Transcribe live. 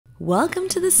Welcome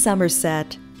to the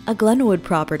Somerset, a Glenwood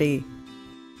property.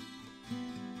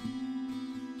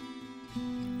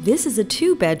 This is a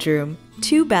 2-bedroom,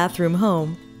 2-bathroom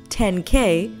home,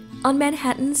 10K, on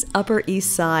Manhattan's Upper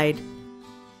East Side.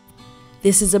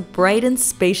 This is a bright and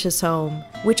spacious home,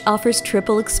 which offers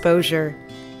triple exposure.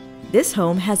 This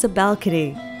home has a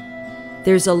balcony.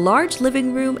 There's a large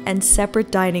living room and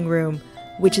separate dining room,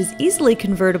 which is easily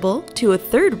convertible to a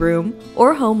third room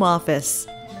or home office.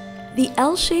 The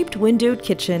L-shaped windowed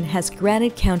kitchen has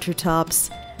granite countertops,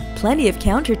 plenty of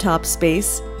countertop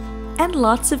space, and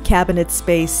lots of cabinet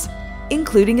space,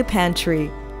 including a pantry.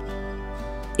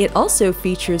 It also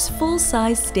features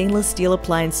full-size stainless steel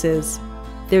appliances.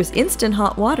 There's instant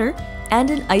hot water and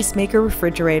an ice maker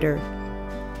refrigerator.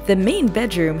 The main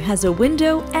bedroom has a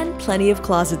window and plenty of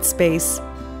closet space.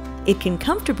 It can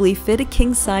comfortably fit a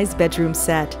king-size bedroom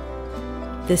set.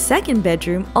 The second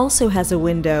bedroom also has a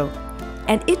window,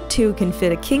 and it too can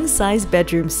fit a king-size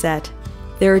bedroom set.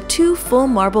 There are 2 full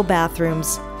marble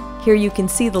bathrooms. Here you can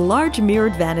see the large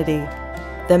mirrored vanity.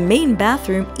 The main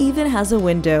bathroom even has a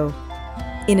window.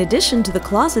 In addition to the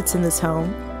closets in this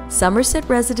home, Somerset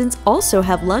residents also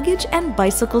have luggage and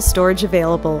bicycle storage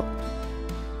available.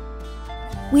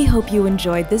 We hope you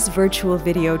enjoyed this virtual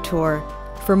video tour.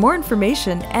 For more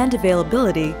information and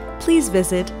availability, please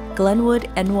visit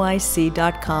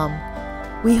glenwoodnyc.com.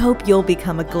 We hope you'll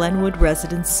become a Glenwood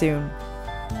resident soon.